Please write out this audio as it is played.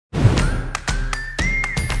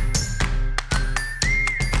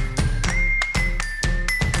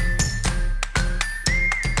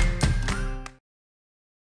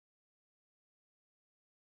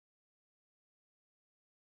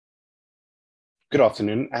Good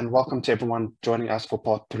afternoon and welcome to everyone joining us for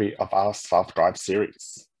part 3 of our self-drive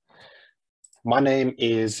series. My name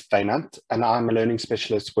is Vainant and I'm a learning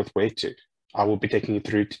specialist with Wetu. I will be taking you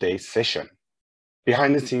through today's session.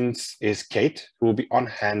 Behind the scenes is Kate, who will be on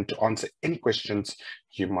hand to answer any questions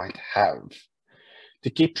you might have. To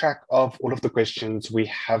keep track of all of the questions, we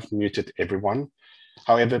have muted everyone.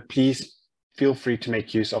 However, please feel free to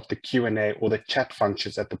make use of the Q&A or the chat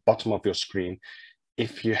functions at the bottom of your screen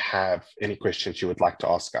if you have any questions you would like to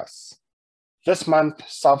ask us. This month,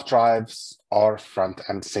 self-drives are front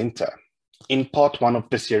and center. In part 1 of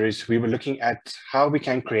the series, we were looking at how we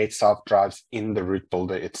can create self-drives in the route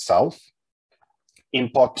builder itself. In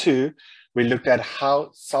part 2, we looked at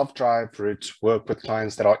how self-drive routes work with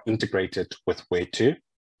clients that are integrated with Wetu.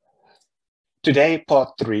 Today,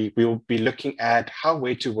 part 3, we will be looking at how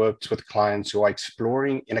Wetu works with clients who are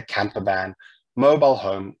exploring in a camper van, mobile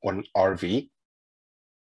home, or an RV.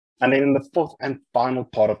 And then in the fourth and final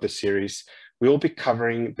part of the series, we will be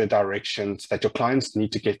covering the directions that your clients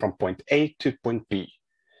need to get from point A to point B.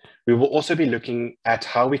 We will also be looking at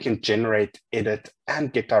how we can generate, edit,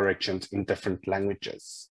 and get directions in different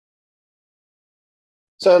languages.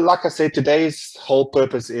 So like I said, today's whole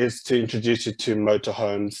purpose is to introduce you to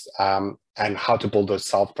motorhomes and how to build those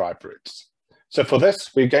self-drive routes. So for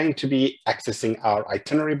this, we're going to be accessing our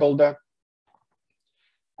itinerary builder.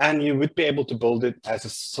 And you would be able to build it as a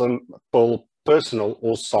simple personal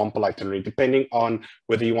or sample itinerary, depending on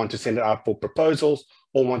whether you want to send it out for proposals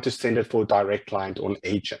or want to send it for a direct client or an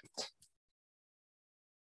agent.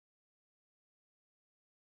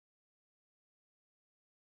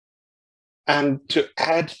 And to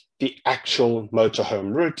add the actual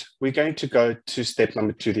motorhome route, we're going to go to step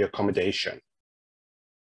number 2, the accommodation.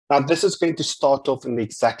 Now, this is going to start off in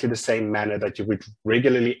exactly the same manner that you would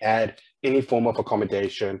regularly add any form of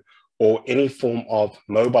accommodation or any form of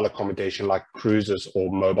mobile accommodation like cruises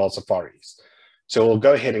or mobile safaris. So we'll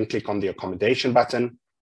go ahead and click on the accommodation button.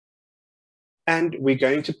 And we're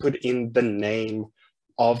going to put in the name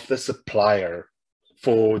of the supplier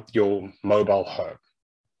for your mobile home.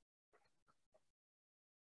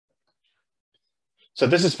 So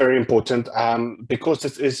this is very important because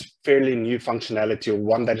this is fairly new functionality, or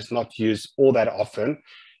one that is not used all that often.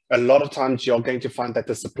 A lot of times you're going to find that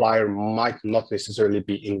the supplier might not necessarily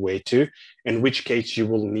be in Wetu, in which case you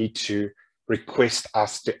will need to request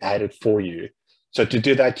us to add it for you. So to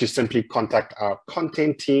do that, you simply contact our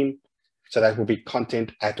content team. So that will be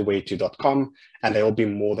content@wetu.com, and they will be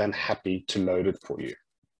more than happy to load it for you.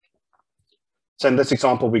 So in this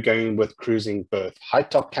example, we're going with cruising berth high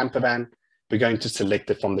top camper van. We're going to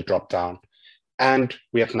select it from the drop-down, and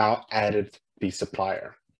we have now added the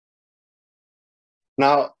supplier.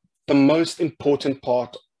 Now, the most important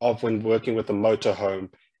part of when working with a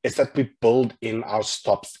motorhome is that we build in our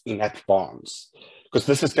stops in advance, because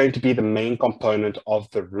this is going to be the main component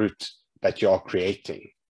of the route that you are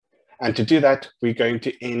creating. And to do that, we're going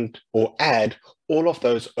to add all of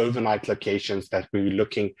those overnight locations that we're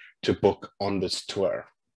looking to book on this tour.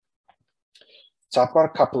 So I've got a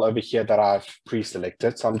couple over here that I've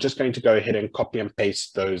pre-selected. So I'm just going to go ahead and copy and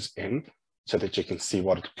paste those in so that you can see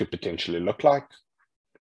what it could potentially look like.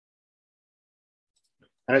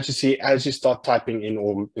 And as you see, as you start typing in,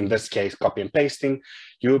 or in this case, copy and pasting,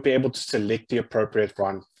 you will be able to select the appropriate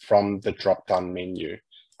one from the drop-down menu.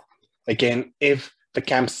 Again, if the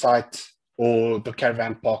campsite or the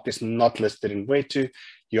caravan park is not listed in Wetu,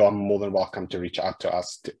 you are more than welcome to reach out to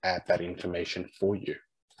us to add that information for you.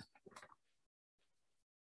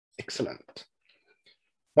 Excellent.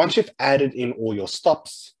 Once you've added in all your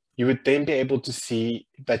stops, you would then be able to see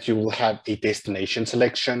that you will have a destination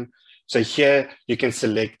selection. So here you can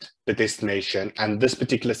select the destination, and this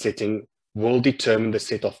particular setting will determine the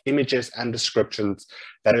set of images and descriptions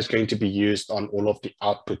that is going to be used on all of the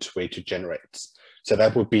outputs Wetu generates. So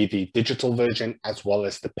that would be the digital version as well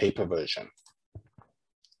as the paper version.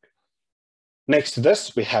 Next to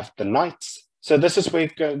this, we have the nights. So this is where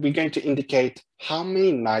we're going to indicate how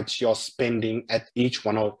many nights you're spending at each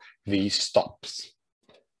one of these stops.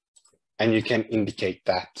 And you can indicate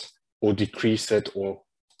that or decrease it or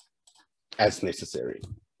as necessary.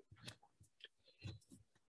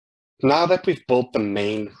 Now that we've built the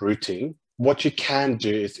main routing, what you can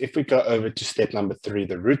do is, if we go over to step number 3,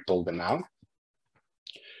 the route builder now,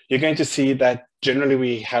 you're going to see that generally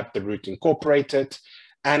we have the route incorporated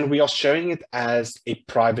and we are showing it as a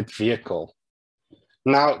private vehicle.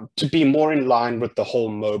 Now, to be more in line with the whole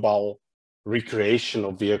mobile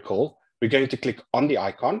recreational vehicle, we're going to click on the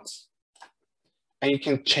icons and you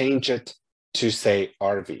can change it to say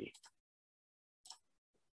RV.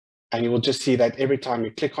 And you will just see that every time you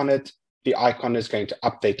click on it, the icon is going to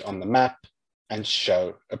update on the map and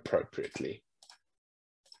show appropriately.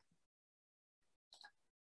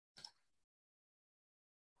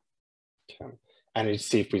 Okay. And you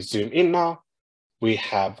see if we zoom in now, we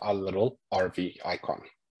have our little RV icon.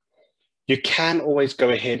 You can always go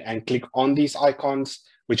ahead and click on these icons,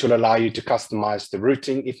 which will allow you to customize the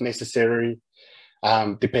routing if necessary,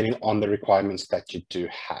 depending on the requirements that you do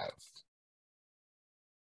have.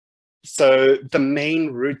 So the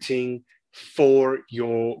main routing for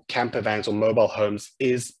your camper vans or mobile homes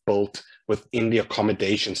is built within the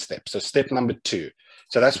accommodation step. So step number 2.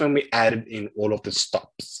 So that's when we added in all of the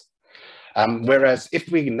stops. Whereas if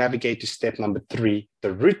we navigate to step number 3,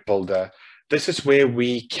 the route builder, this is where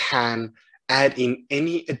we can add in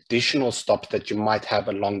any additional stops that you might have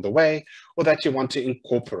along the way or that you want to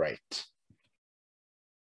incorporate.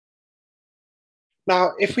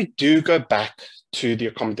 Now, if we do go back to the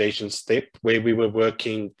accommodation step where we were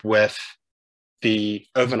working with the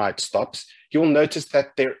overnight stops, you'll notice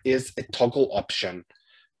that there is a toggle option.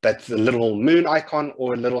 That's a little moon icon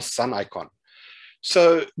or a little sun icon.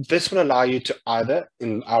 So this will allow you to either,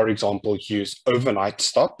 in our example, use overnight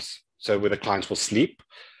stops, so where the clients will sleep,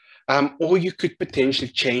 or you could potentially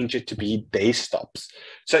change it to be day stops.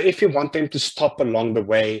 So if you want them to stop along the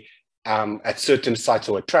way at certain sites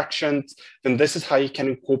or attractions, then this is how you can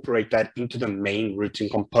incorporate that into the main routing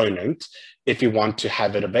component if you want to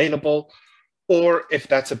have it available. Or if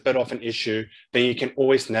that's a bit of an issue, then you can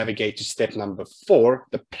always navigate to step number 4,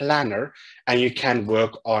 the planner, and you can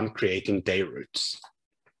work on creating day routes.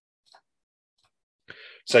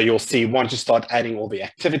 So you'll see once you start adding all the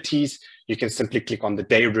activities, you can simply click on the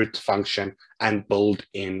day route function and build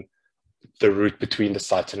in the route between the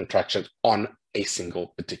sites and attractions on a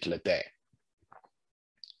single particular day.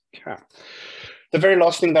 Okay. The very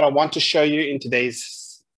last thing that I want to show you in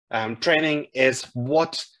today's training is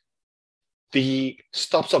what the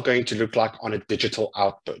stops are going to look like on a digital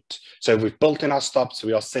output. So we've built in our stops,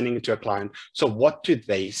 we are sending it to a client. So what do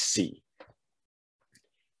they see?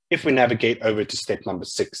 If we navigate over to step number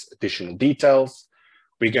 6, additional details,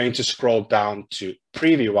 we're going to scroll down to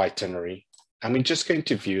preview itinerary, and we're just going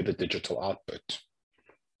to view the digital output.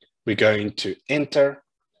 We're going to enter.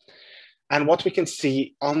 And what we can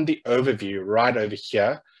see on the overview right over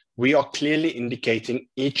here, we are clearly indicating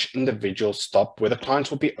each individual stop where the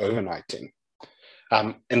clients will be overnighting.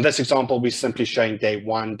 In this example, we're simply showing day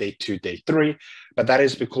 1, day 2, day 3, but that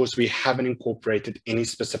is because we haven't incorporated any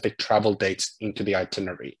specific travel dates into the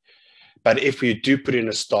itinerary. But if we do put in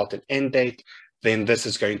a start and end date, then this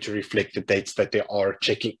is going to reflect the dates that they are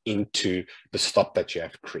checking into the stop that you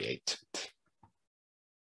have created.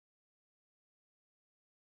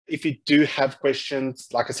 If you do have questions,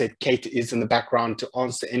 like I said, Kate is in the background to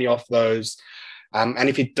answer any of those. And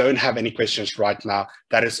if you don't have any questions right now,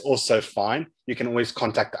 that is also fine. You can always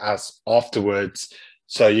contact us afterwards.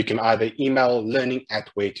 So you can either email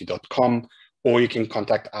learning@wetu.com, or you can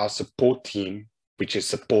contact our support team, which is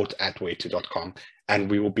support@wetu.com,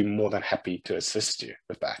 and we will be more than happy to assist you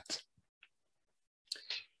with that.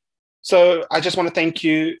 So I just want to thank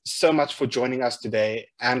you so much for joining us today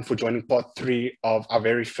and for joining part 3 of our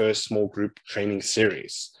very first small group training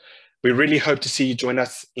series. We really hope to see you join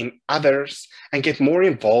us in others and get more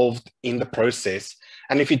involved in the process.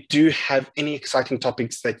 And if you do have any exciting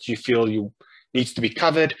topics that you feel needs to be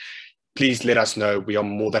covered, please let us know. We are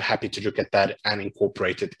more than happy to look at that and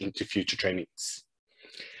incorporate it into future trainings.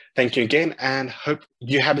 Thank you again, and hope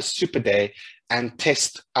you have a super day and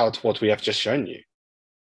test out what we have just shown you.